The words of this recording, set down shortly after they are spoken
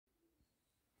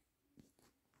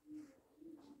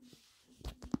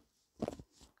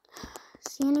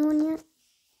see anyone yet?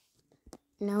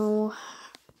 No.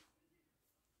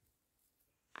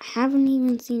 I haven't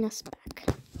even seen a speck.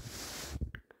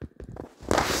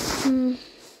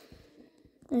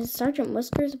 Is Sergeant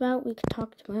Whiskers about? We could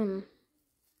talk to him.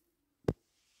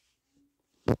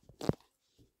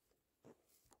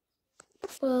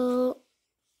 Well,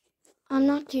 I'm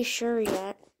not too sure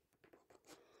yet.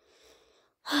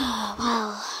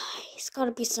 Well, he's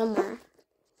gotta be somewhere.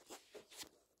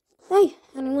 Hey,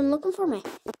 anyone looking for me?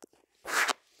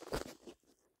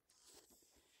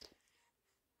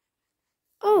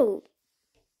 Oh,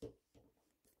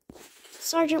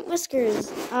 Sergeant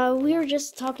Whiskers. We were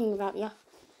just talking about you.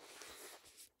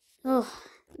 Oh,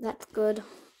 that's good.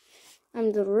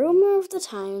 I'm the rumor of the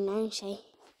town, aren't I?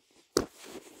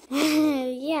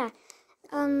 Yeah.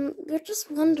 We're just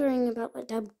wondering about a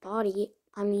dead body.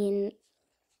 I mean,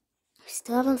 we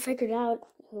still haven't figured out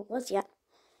who it was yet.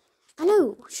 I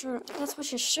know, sure, that's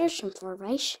what you're searching for,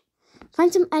 right?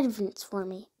 Find some evidence for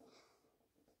me.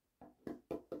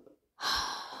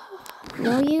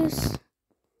 No use?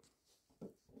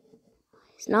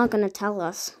 He's not gonna tell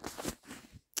us.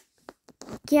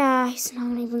 Yeah, he's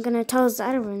not even gonna tell us the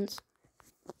evidence.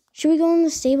 Should we go in the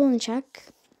stable and check?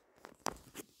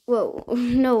 Whoa,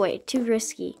 no way, too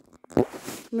risky.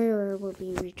 Mirror will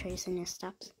be retracing his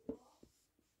steps.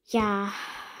 Yeah.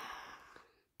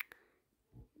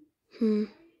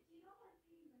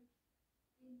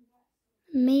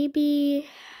 Maybe...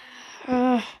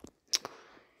 has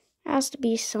to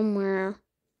be somewhere.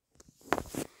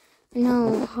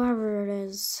 No, whoever it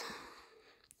is.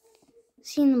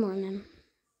 See you in the morning.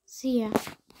 See ya.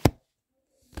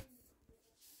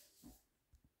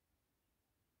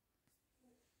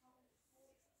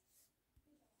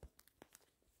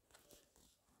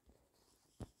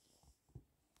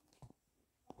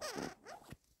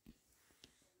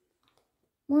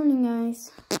 Morning,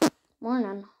 guys.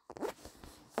 Morning.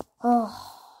 Oh,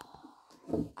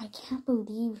 I can't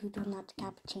believe who done that to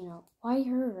Cappuccino. Why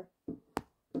her?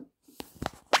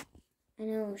 I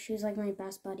know, she was like my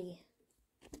best buddy.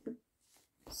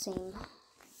 Same.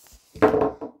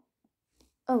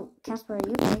 Oh, Casper, are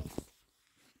you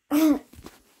okay?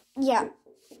 Yeah,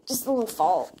 just a little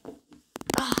fall.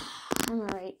 I'm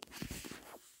alright.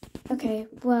 Okay,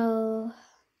 well,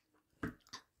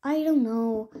 I don't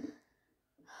know.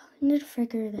 We need to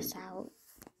figure this out.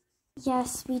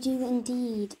 Yes, we do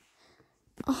indeed.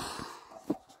 Oh,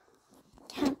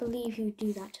 can't believe you'd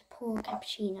do that to poor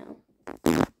Cappuccino.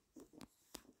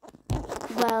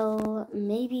 Well,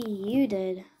 maybe you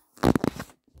did.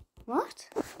 What?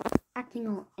 Acting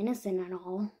all innocent and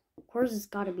all. Of course it's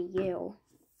gotta be you.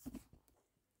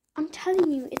 I'm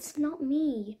telling you, it's not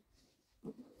me.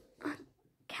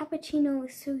 Cappuccino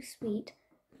is so sweet.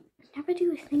 I'd never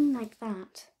do a thing like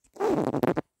that.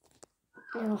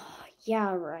 Oh,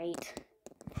 yeah, right.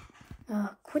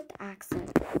 Quit the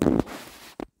accent.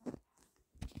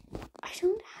 I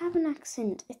don't have an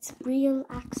accent. It's real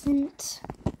accent.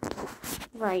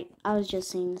 Right, I was just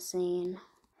saying the same.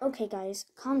 Okay, guys,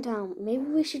 calm down. Maybe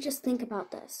we should just think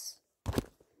about this.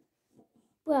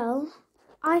 Well,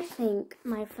 I think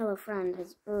my fellow friend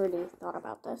has already thought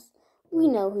about this. We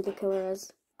know who the killer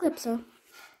is. Calypso.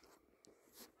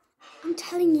 I'm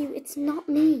telling you, it's not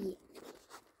me.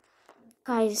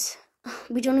 Guys,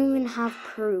 we don't even have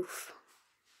proof.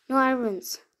 No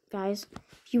evidence, guys.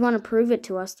 If you want to prove it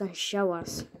to us, then show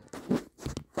us.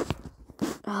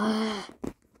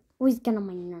 Always get on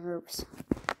my nerves.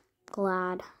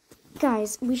 Glad.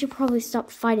 Guys, we should probably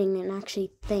stop fighting and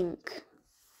actually think.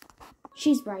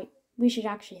 She's right. We should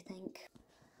actually think.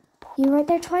 You right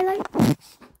there, Twilight?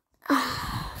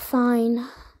 Fine.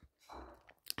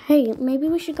 Hey, maybe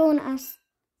we should go and ask...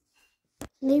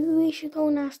 Maybe we should go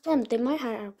and ask them. They might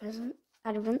have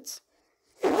evidence.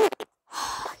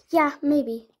 Yeah,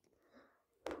 maybe.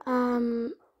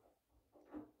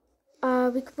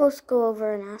 We could both go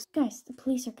over and ask. Guys, the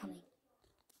police are coming.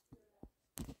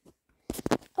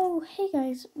 Oh, hey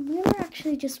guys. We were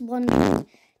actually just wondering,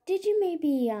 did you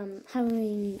maybe,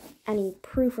 having any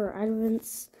proof or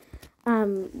evidence?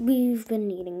 We've been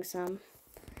needing some.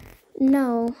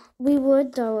 No, we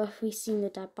would though if we seen the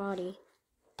dead body.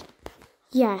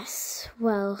 Yes,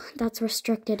 well, that's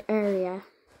restricted area.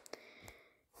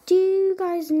 Do you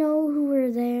guys know who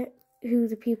were there, who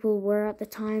the people were at the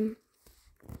time?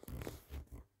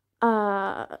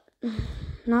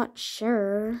 Not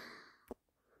sure.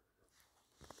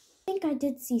 I think I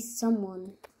did see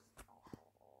someone.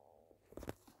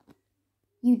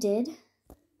 You did?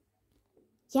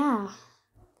 Yeah.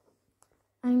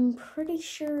 I'm pretty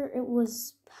sure it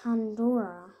was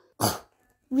Pandora.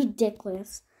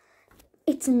 Ridiculous.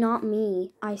 It's not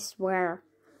me, I swear.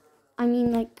 I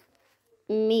mean, like,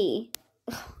 me.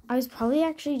 I was probably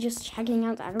actually just checking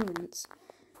out the other ones.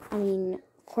 I mean,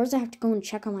 of course I have to go and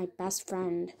check on my best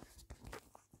friend.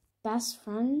 Best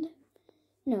friend?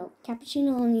 No,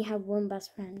 Cappuccino only had one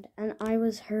best friend, and I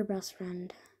was her best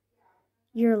friend.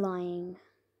 You're lying.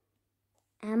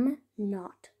 I'm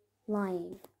not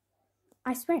lying.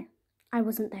 I swear, I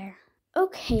wasn't there.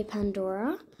 Okay,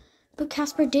 Pandora. But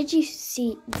Casper did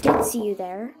see you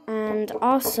there, and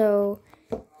also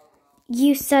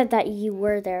you said that you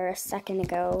were there a second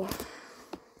ago.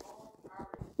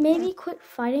 Maybe quit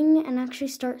fighting and actually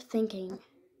start thinking.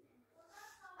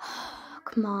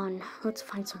 Come on, let's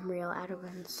find some real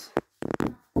Edwins.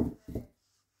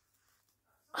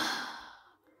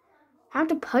 Have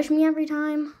to push me every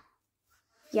time?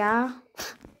 Yeah?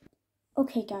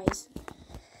 Okay, guys.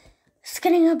 It's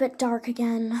getting a bit dark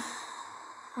again.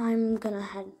 I'm gonna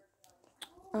head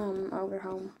over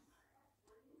home.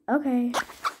 Okay.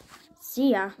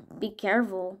 See ya. Be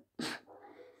careful.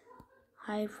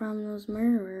 Hide from those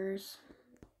murderers.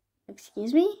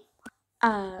 Excuse me?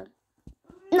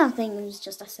 Nothing. It was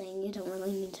just a saying. You don't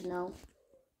really need to know.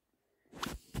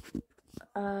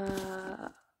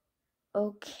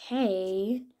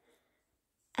 Okay.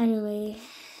 Anyway,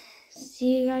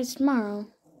 see you guys tomorrow.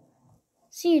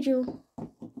 See you, Jewel.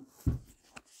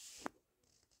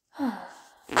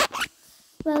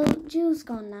 Well, Jewel's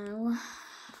gone now.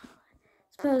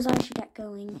 Suppose I should get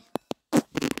going.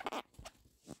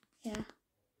 Yeah.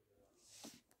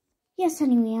 Yes,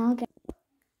 anyway, I'll get...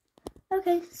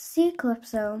 Okay, see you,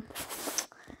 Calypso.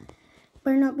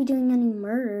 Better not be doing any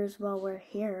murders while we're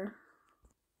here.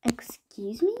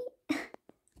 Excuse me?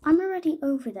 I'm already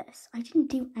over this. I didn't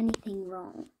do anything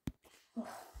wrong. Oh,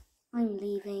 I'm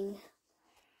leaving.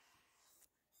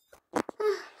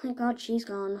 Thank God she's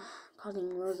gone,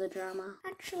 causing loads of drama.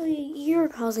 Actually, you're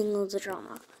causing loads of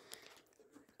drama.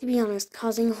 To be honest,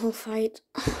 causing a whole fight.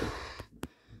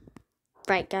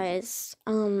 Right, guys.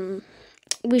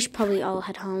 We should probably all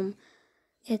head home.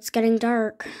 It's getting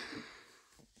dark.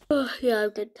 Oh, yeah,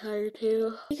 I'm getting tired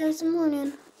too. See you guys in the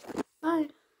morning. Bye.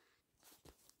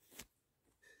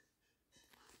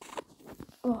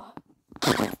 Oh,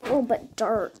 a little bit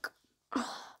dark.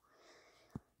 Oh,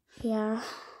 yeah.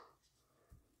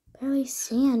 Barely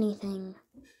see anything.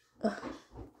 Ugh.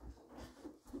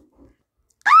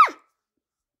 Ah!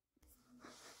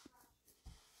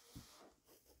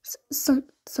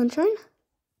 Sunshine?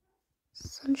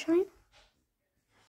 Sunshine?